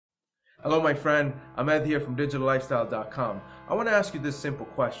Hello my friend, Ahmed here from digitallifestyle.com. I want to ask you this simple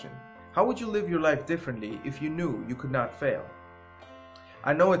question. How would you live your life differently if you knew you could not fail?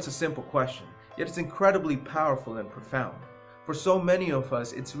 I know it's a simple question, yet it's incredibly powerful and profound. For so many of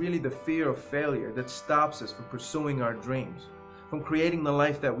us, it's really the fear of failure that stops us from pursuing our dreams, from creating the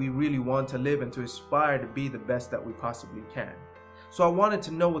life that we really want to live and to aspire to be the best that we possibly can. So I wanted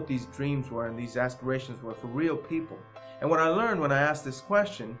to know what these dreams were and these aspirations were for real people. And what I learned when I asked this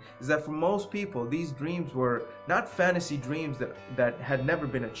question is that for most people, these dreams were not fantasy dreams that had never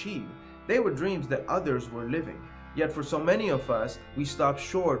been achieved. They were dreams that others were living. Yet for so many of us, we stopped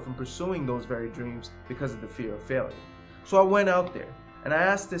short from pursuing those very dreams because of the fear of failure. So I went out there and I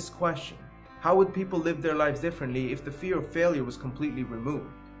asked this question. How would people live their lives differently if the fear of failure was completely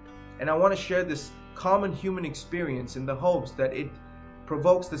removed? And I want to share this common human experience in the hopes that it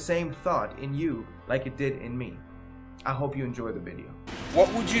provokes the same thought in you like it did in me. I hope you enjoy the video.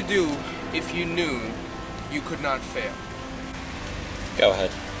 What would you do if you knew you could not fail? Go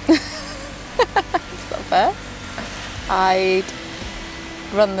ahead. It's not fair. I'd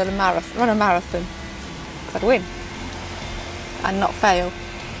run a marathon. I'd win and not fail.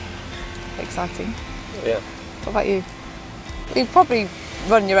 Exciting. Yeah. What about you? You'd probably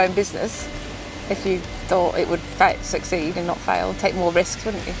run your own business if you thought it would succeed and not fail. Take more risks,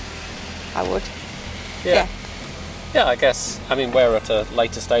 wouldn't you? I would. Yeah. Yeah, I guess. I mean, we're at a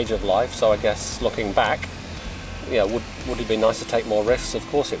later stage of life, so I guess looking back, yeah, would it be nice to take more risks? Of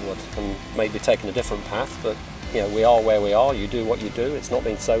course it would, and maybe taking a different path. But you know, we are where we are. You do what you do. It's not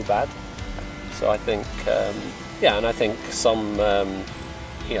been so bad. So I think, yeah, and I think some,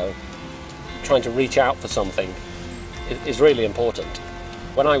 you know, trying to reach out for something is really important.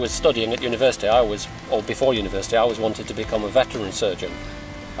 When I was studying at university, or before university, I always wanted to become a veteran surgeon,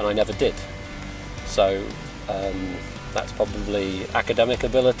 and I never did. So that's probably academic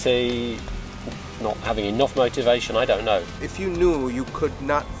ability, not having enough motivation, I don't know. If you knew you could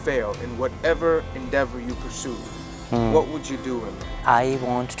not fail in whatever endeavor you pursued, what would you do in it? I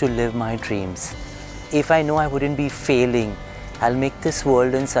want to live my dreams. If I know I wouldn't be failing, I'll make this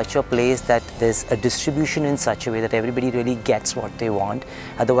world in such a place that there's a distribution in such a way that everybody really gets what they want.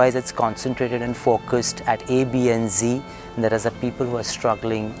 Otherwise, it's concentrated and focused at A, B, and Z. And there are some people who are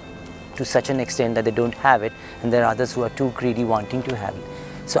struggling to such an extent that they don't have it, and there are others who are too greedy wanting to have it.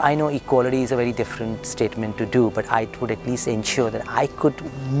 So I know equality is a very different statement to do, but I would at least ensure that I could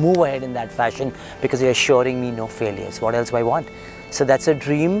move ahead in that fashion because you're assuring me no failures. What else do I want? So that's a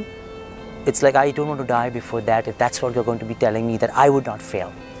dream. It's like I don't want to die before that if that's what you're going to be telling me, that I would not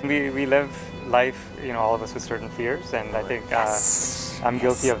fail. We live life, you know, all of us with certain fears, and I think I'm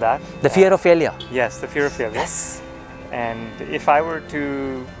guilty of that. The fear of failure. Yes, the fear of failure. Yes. And if I were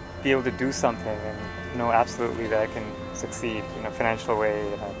to be able to do something and know absolutely that I can succeed in a financial way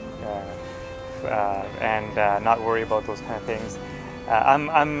and not worry about those kind of things, I'm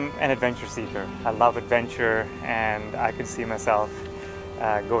an adventure seeker. I love adventure, and I could see myself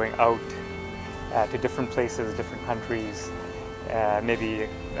going out to different places, different countries, maybe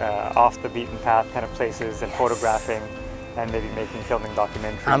off the beaten path kind of places, and photographing and maybe filming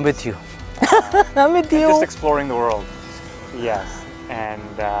documentaries. I'm with you. I'm with you. Just exploring the world. Yes. And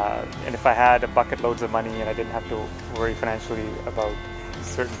if I had a bucket loads of money and I didn't have to worry financially about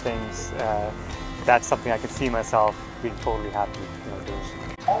certain things, that's something I could see myself being totally happy, you know, doing.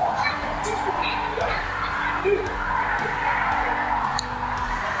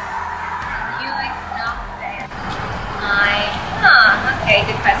 Okay,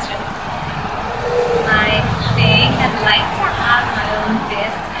 good question. I think I'd like to have my own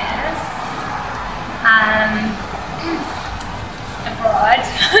business abroad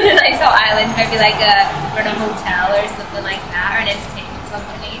on a nice island, maybe like run a hotel or something like that, or an entertainment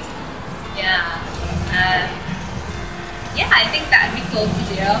company. Yeah. Yeah, I think that'd be cool to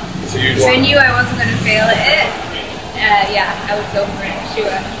do. So if I knew I wasn't going to fail at it, yeah, I would go for it,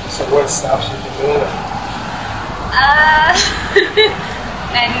 sure. So what stops you from doing it?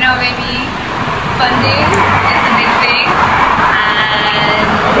 I don't know, maybe funding is a big thing, and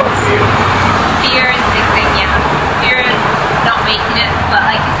fear is a big thing, yeah. Fear of not making it, but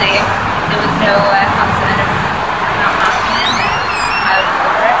like you say, if there was no concept of not happening, then I would go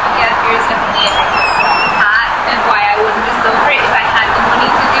for it. But yeah, fear is definitely a part of why I wouldn't just go for it if I had the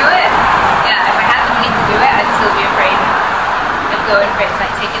money to do it. Yeah, if I had the money to do it, I'd still be afraid of going for it. It's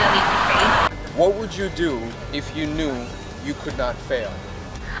like taking a leap of faith. What would you do if you knew you could not fail?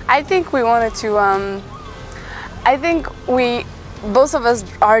 I think we wanted to, I think both of us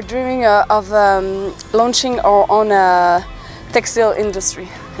are dreaming of launching our own textile industry.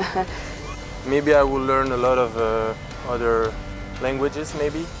 Maybe I will learn a lot of other languages,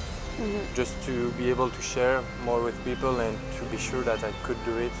 maybe. just to be able to share more with people and to be sure that I could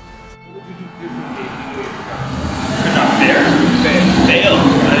do it. Could not fail. Fail. I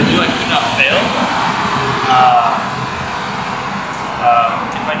knew I could not fail.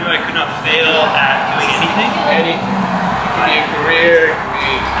 If I knew I could not fail at doing anything, it could be a career. I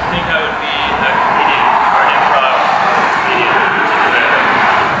think I would be a comedian or an improv comedian in particular.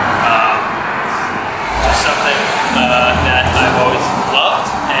 Just something that I've always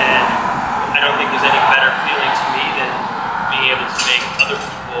loved, and I don't think there's any better feeling to me than being able to make other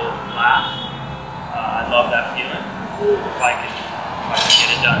people laugh. I love that feeling. If I can get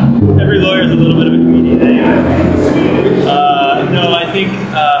it done. Every lawyer is a little bit of a comedian anyway. No, I think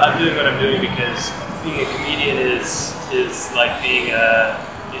I'm doing what I'm doing because being a comedian is like being a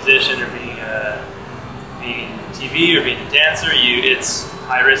musician or being TV or being a dancer. It's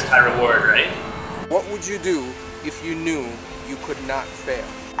high risk, high reward, right? What would you do if you knew you could not fail?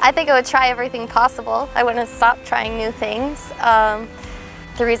 I think I would try everything possible. I wouldn't stop trying new things.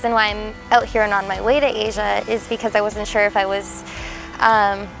 The reason why I'm out here and on my way to Asia is because I wasn't sure if I was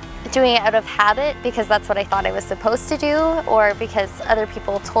doing it out of habit because that's what I thought I was supposed to do, or because other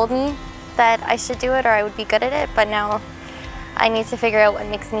people told me that I should do it or I would be good at it, but now I need to figure out what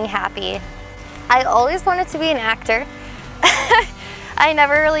makes me happy. I always wanted to be an actor. I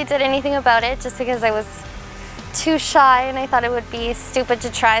never really did anything about it just because I was too shy and I thought it would be stupid to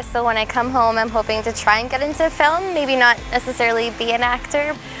try, so when I come home I'm hoping to try and get into film, maybe not necessarily be an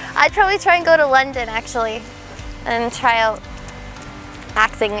actor. I'd probably try and go to London actually and try out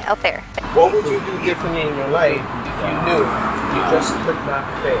acting out there. What would you do differently in your life if you knew you just could not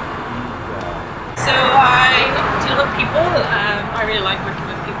fail? So I deal with people. I really like working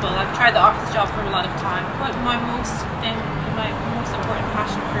with people. I've tried the office job for a lot of time, but my most important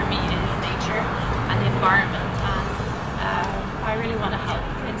passion for me is nature and the environment, and I really want to help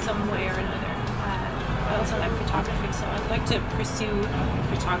in some way or another. I also like photography, so I'd like to pursue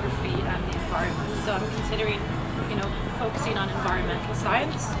photography and the environment. So I'm considering, focusing on environmental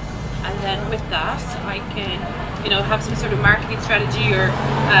science, and then with that I can, have some sort of marketing strategy or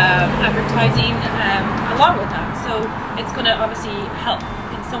advertising along with that. So it's going to obviously help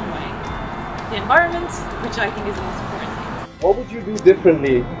in some way the environment, which I think is the most important thing. What would you do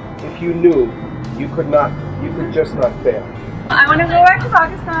differently if you knew you could just not fail? I want to go back to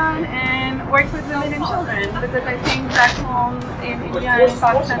Pakistan and work with women and children, because I think back home in India and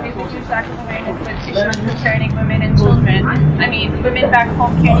Pakistan there's a huge lack of awareness with issues concerning women and children. I mean, women back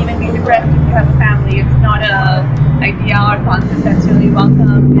home can't even be depressed if you have a family. It's not an idea or concept that's really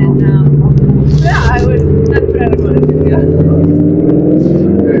welcome.